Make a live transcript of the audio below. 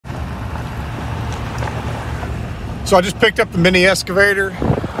So I just picked up the mini excavator.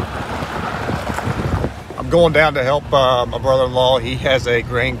 I'm going down to help my brother-in-law. He has a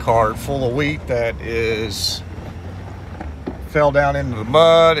grain cart full of wheat that fell down into the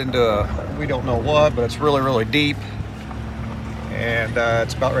mud, into we don't know what, but it's really, really deep. And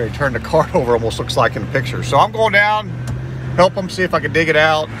it's about ready to turn the cart over, almost looks like in the picture. So I'm going down, help him, see if I can dig it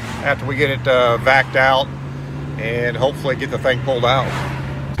out after we get it vacked out, and hopefully get the thing pulled out.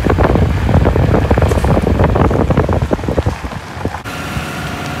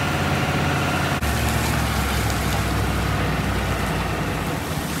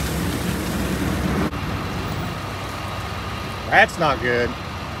 That's not good.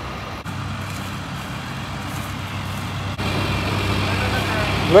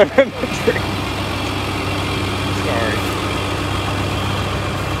 Lemon tree. Sorry.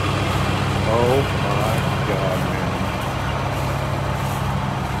 Oh my God,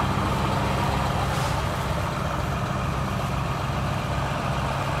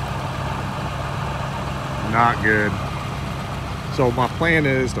 man. Not good. So my plan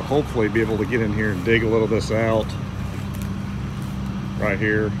is to hopefully be able to get in here and dig a little of this out right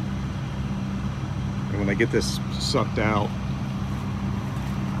here. And when they get this sucked out,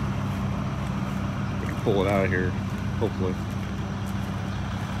 we can pull it out of here, hopefully.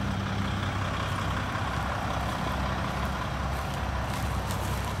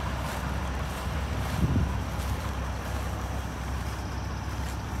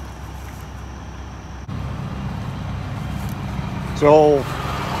 So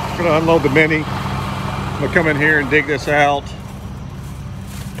I'm gonna unload the Mini. I'm gonna come in here and dig this out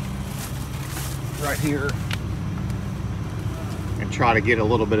right here and try to get a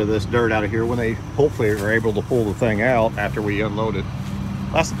little bit of this dirt out of here when they hopefully are able to pull the thing out after we unload it.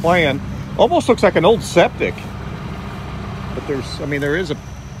 That's the plan. Almost looks like an old septic, but there is a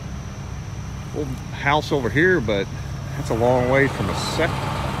old house over here, but that's a long way from a septic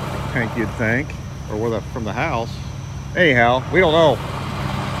tank, you'd think, or from the house. Anyhow, we don't know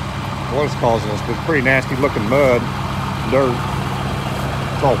what is causing this, but it's pretty nasty looking mud, dirt.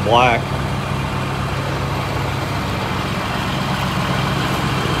 It's all black.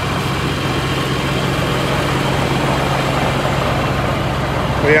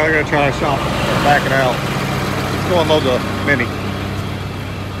 But yeah, they're gonna try to back it out. Let's go unload the Mini.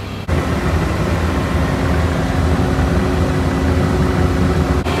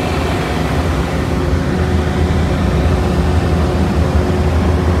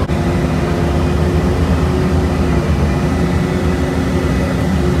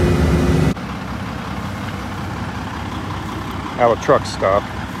 Our truck's stuck.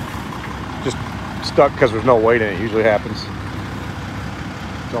 Just stuck because there's no weight in it. Usually happens.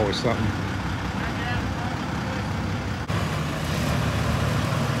 It's always something.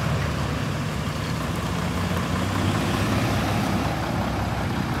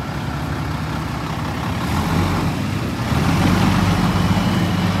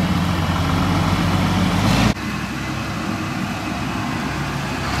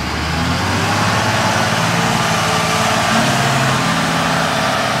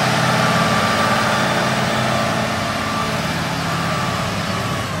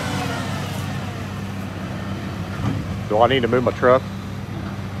 Do I need to move my truck?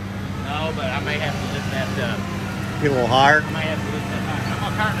 No, but I may have to lift that up. Get a little higher? I may have to lift that higher. I'm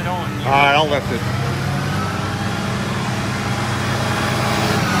going to turn it on. All right, I'll lift it.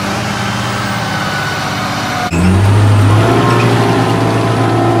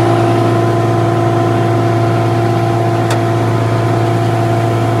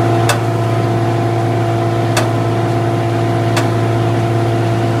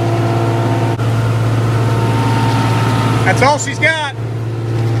 That's all she's got.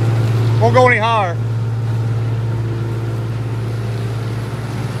 Won't go any higher.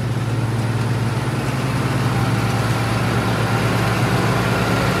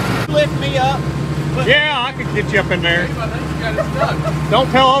 Lift me up. Yeah, I could get you up in there. I think you got it stuck. Don't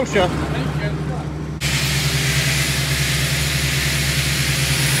tell OSHA. I think you got it stuck.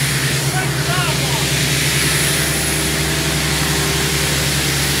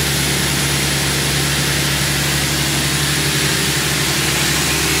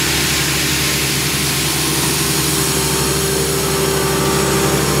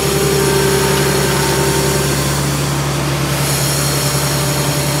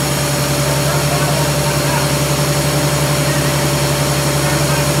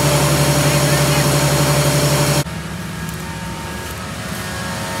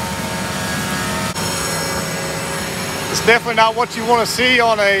 It's definitely not what you want to see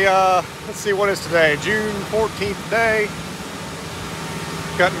on a, let's see, what is today? June 14th day.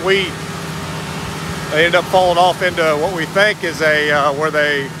 Cutting wheat. They ended up falling off into what we think is a where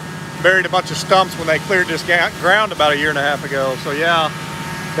they buried a bunch of stumps when they cleared this ground about 1.5 years ago. So yeah,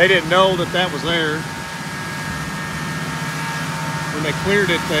 they didn't know that that was there. When they cleared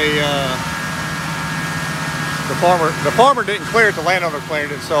it, the farmer didn't clear it, the landowner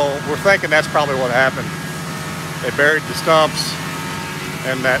cleared it. So we're thinking that's probably what happened. They buried the stumps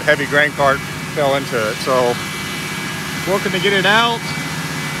and that heavy grain cart fell into it. So working to get it out.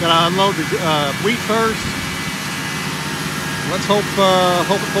 Gotta unload the wheat first. Let's hope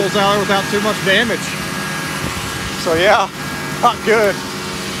it pulls out without too much damage. So yeah, not good.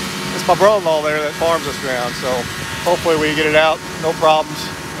 It's my brother-in-law there that farms this ground. So hopefully we get it out, no problems,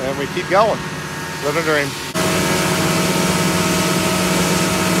 and we keep going. Living a dream.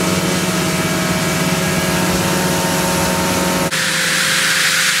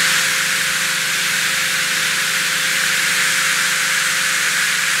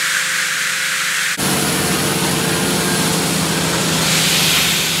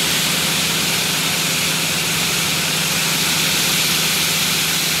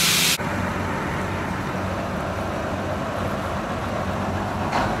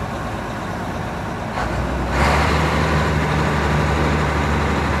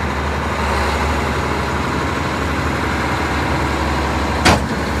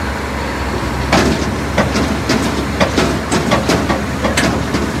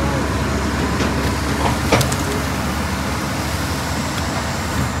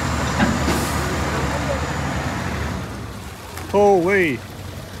 Holy.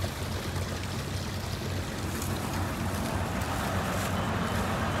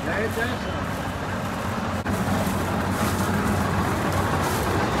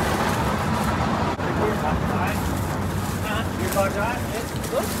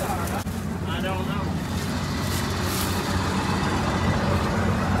 I don't know.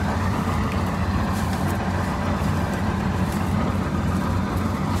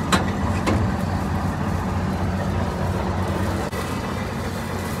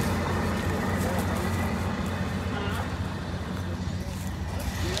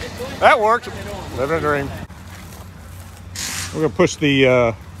 That worked. Living a dream. We're gonna push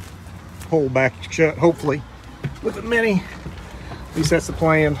the hole back shut, hopefully, with the Mini. At least that's the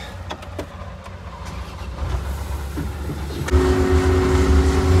plan.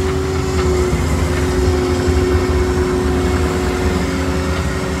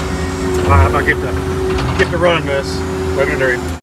 All right, I'm gonna get to running this. Living a dream.